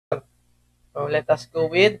So, let us go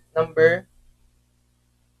with number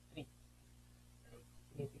 3.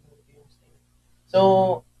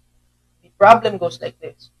 So, the problem goes like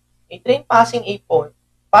this. A train passing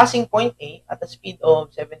point A at a speed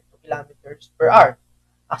of 72 kilometers per hour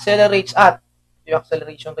accelerates at, yung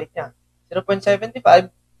acceleration rate niya,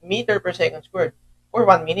 0.75 meter per second squared for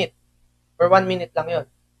 1 minute. For 1 minute lang yon.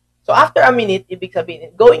 So, after a minute, ibig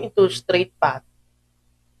sabihin, going into straight path,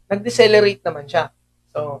 nag-decelerate naman siya.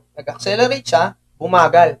 So, nag-accelerate siya,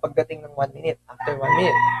 bumagal pagdating ng 1 minute, after 1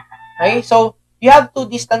 minute. Okay? So, you have two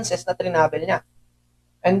distances na trinavel niya.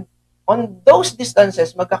 And on those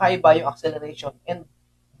distances, magkakaiba yung acceleration and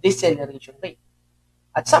deceleration rate.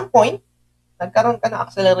 At some point, nagkaroon ka ng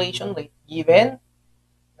acceleration rate given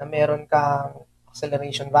na meron kang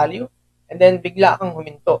acceleration value and then bigla kang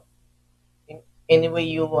huminto in any way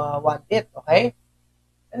you want it. Okay?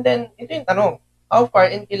 And then, ito yung tanong. How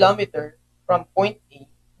far in kilometer from point A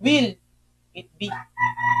will it be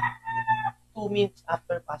 2 minutes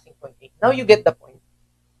after passing point A? Now, you get the point.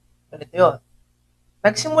 Ganito yun.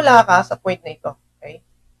 Nagsimula ka sa point na ito. Okay?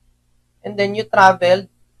 And then, you traveled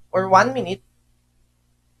for 1 minute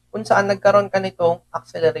kung saan nagkaroon ka nitong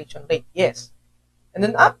acceleration rate. Yes. And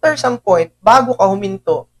then, after some point, bago ka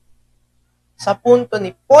huminto sa punto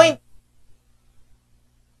ni point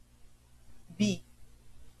B,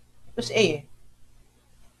 ito si A eh,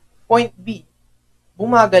 point B,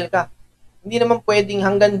 bumagal ka. Hindi naman pwedeng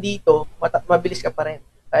hanggang dito, mabilis ka pa rin.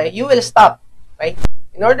 Okay? You will stop. Okay?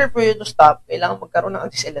 In order for you to stop, kailangan magkaroon ng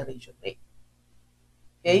acceleration rate.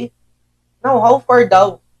 Okay? Now, how far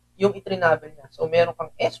daw yung itrinavel niya? So, meron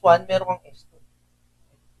kang S1, meron kang S2.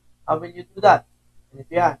 How will you do that?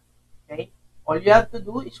 Ganito yan. Okay? All you have to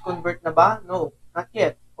do is convert na ba? No, not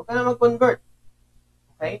yet. Huwag ka na mag-convert.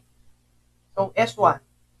 Okay? So, S1.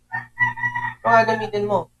 Ito gagamitin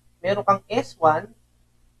mo. Meron kang S1,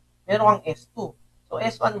 meron kang S2. So,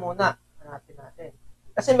 S1 muna. Hanapin natin.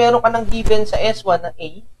 Kasi meron ka ng given sa S1 na A.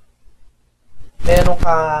 Meron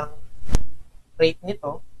kang rate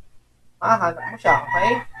nito. Mahanap mo siya.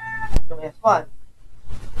 Okay? Yung S1.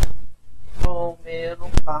 So,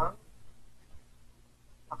 meron kang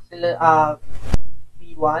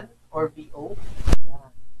V1 or VO.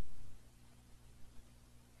 Yan.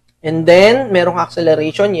 And then, merong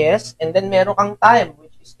acceleration, yes. And then, meron kang time,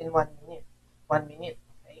 which is in 1 minute. 1 minute.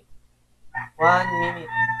 Okay? 1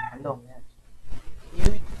 minute. Along. Yan.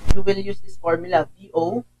 You will use this formula,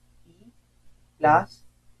 VO E plus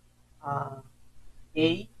A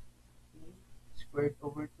E squared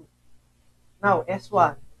over 2. Now,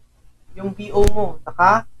 S1. Yung VO mo,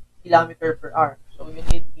 kilometer per hour. So, you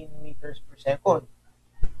need in meters per second.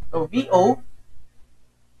 So, VO,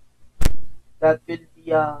 that will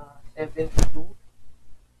be 72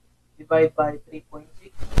 divided by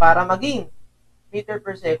 3.6 para maging meter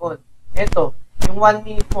per second. Ito, yung 1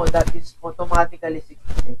 minute mo, that is automatically 60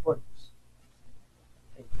 seconds.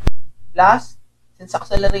 Okay. Plus, since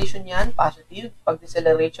acceleration yan, positive, pag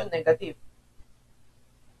deceleration, negative.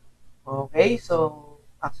 Okay, so,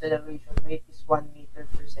 acceleration rate is 1 meter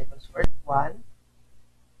per second squared. 1.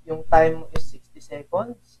 Yung time is 60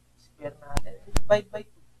 seconds. Square natin. And divide by 2.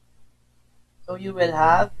 So, you will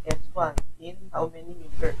have S1 in how many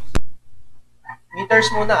meters? Meters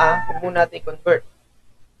muna Huwag muna natin i-convert.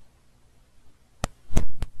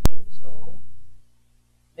 Okay, so,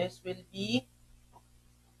 this will be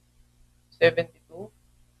 72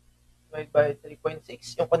 divided by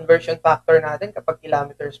 3.6. Yung conversion factor natin kapag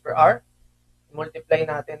kilometers per hour. Multiply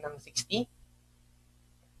natin ng 60.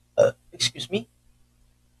 Excuse me.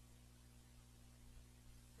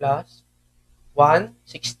 Plus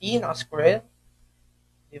 160 naka-square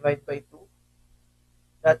divide by 2.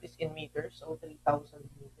 That is in meters. So, 3,000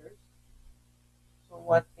 meters. So,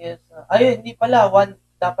 what is... hindi pala.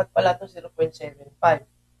 Dapat pala to 0.75.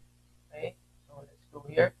 Okay? So, let's go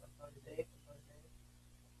here.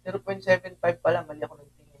 0.75 pala. Mali ako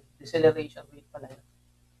nagtingin. Deceleration rate pala yun.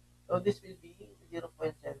 So, this will be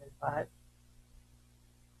 0.75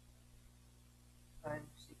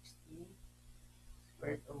 times 60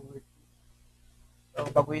 squared over 2. So,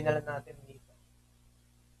 baguhin na lang natin dito.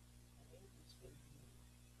 Okay, this will be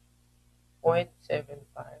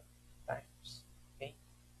 0.75 times. Okay,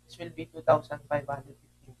 this will be 2,550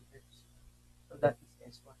 meters. So, that is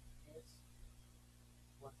S1.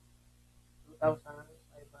 S1.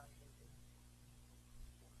 2,550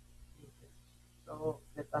 meters. So,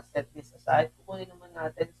 let us set this aside. Kukunin naman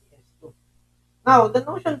natin si S2. Now, the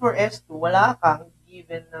notion for S2, wala kang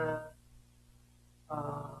given na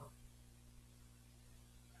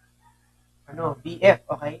VF,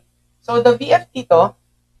 okay? So, the VF dito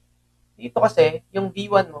kasi, yung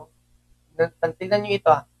V1 mo, tignan nyo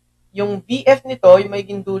ito yung VF nito, yung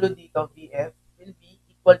magiging dulo dito, VF, will be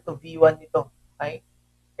equal to V1 nito. Okay?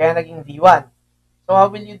 Kaya naging V1. So, how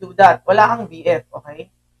will you do that? Wala kang VF, okay?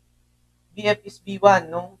 VF is V1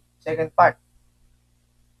 nung second part.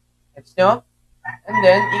 Gets nyo? And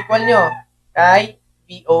then, equal nyo kay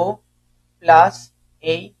VO plus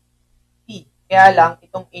AT. Kaya lang,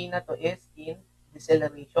 itong A na to is in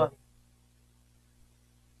deceleration.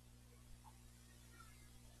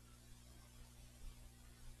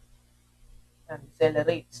 And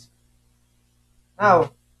decelerates.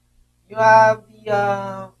 Now, you have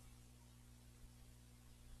the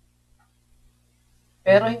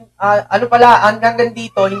pero ano pala, hanggang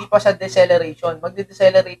dito, hindi pa siya deceleration.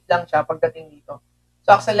 Magde-decelerate lang siya pagdating dito. So,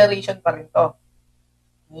 acceleration pa rin to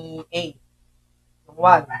ni A, yung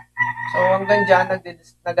 1. So, hanggang dyan,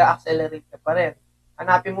 nag-accelerate ka pa rin.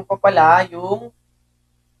 Hanapin mo pa pala yung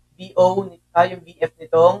yung VF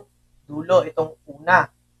nitong dulo, itong una.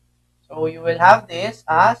 So, you will have this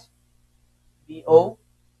as VO.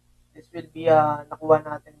 This will be, nakuha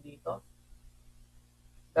natin dito.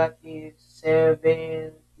 That is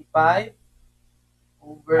 75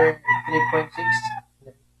 over 3.6.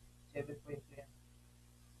 7.3.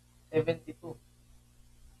 72.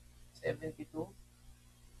 72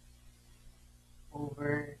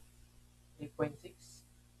 over 3.6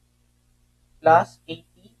 plus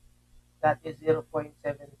 80. That is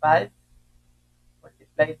 0.75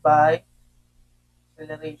 multiplied by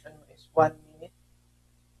acceleration is 1 minute.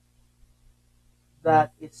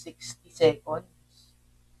 That is 60 seconds.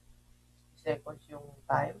 60 seconds yung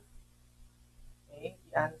time. Okay,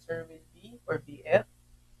 the answer will be for BF.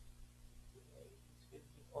 Okay, this will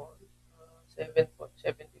be on 7.72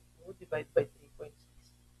 divided by 3.6.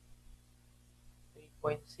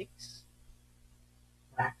 3.6.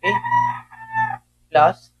 Okay,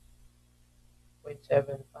 plus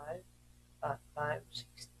 0.75 times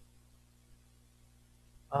 60.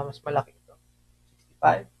 Mas malaki ito.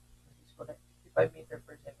 65. This is correct. 65 meter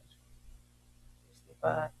per second.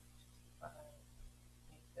 65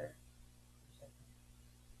 meter per second.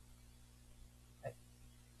 Okay.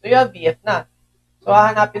 So, you have VF na. So,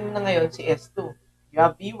 hahanapin mo na ngayon si S2. You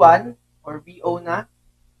have V1 or VO na.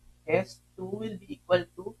 S2 will be equal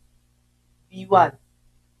to V1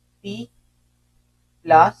 T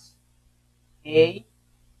plus A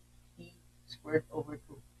T squared over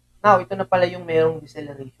 2. Now, ito na pala yung merong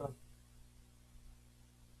deceleration.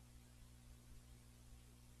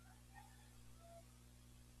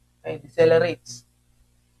 Okay, decelerates.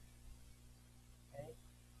 Okay.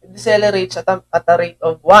 It decelerates at a rate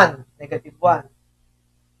of 1, negative 1.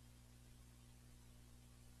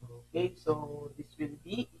 Okay, so this will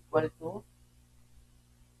be equal to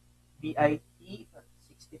BIT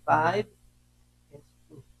 65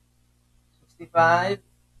 S2. 65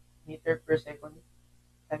 meter per second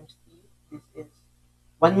times T. This is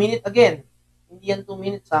 1 minute again. Hindi yan 2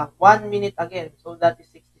 minutes ha. 1 minute again. So that is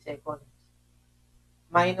 60 seconds.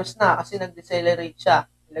 Minus na kasi nag-decelerate siya.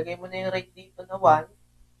 Ilagay mo na yung rate dito na 1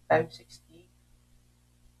 times 60.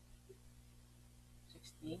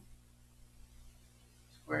 60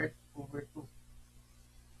 squared over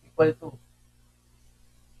 2 equal to.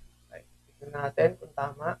 Okay. Tignan natin kung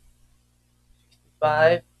tama.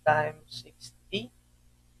 65 times 60.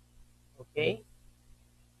 Okay.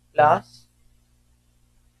 Plus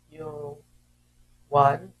yung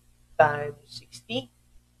 1 times 60.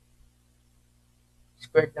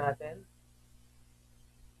 Squared natin.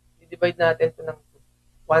 I-divide natin ito ng 2.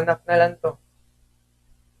 1 half na lang to.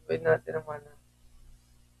 Divide natin ng 1 half.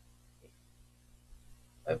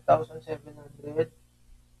 5,700.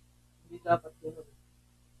 Hindi dapat gano'n.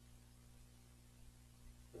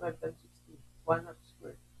 5 times 60. 1 half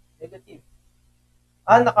squared. Negative.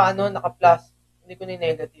 Naka-plus. Hindi ko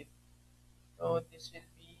ni-negative. So, this will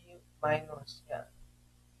be minus. Yan.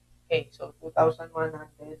 Okay, so 2,100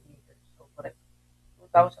 meters. So, correct.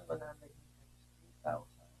 2,100 meters. 2,100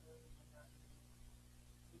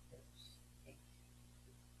 meters. Okay.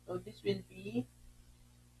 So, this will be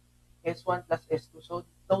S1 plus S2. So,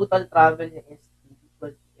 total travel niya is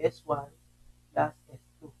equal to S1 plus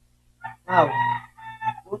S2. Now,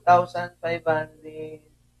 2,550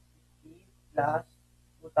 plus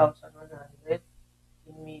 2,100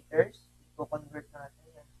 in meters. I-convert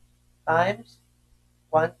natin yan. Times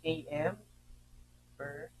 1 km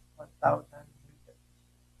per 1,000 meters.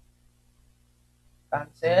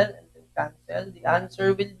 Cancel and then cancel. The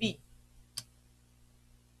answer will be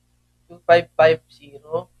 2,550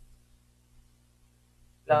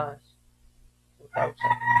 plus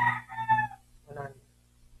 2,100.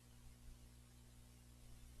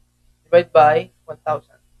 Divide by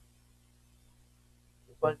 1,000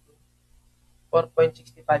 equal to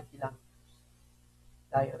 4.65 kilometers.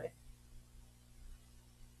 Layo rin.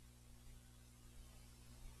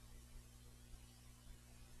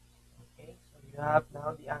 Okay, so you have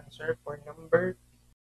now the answer for number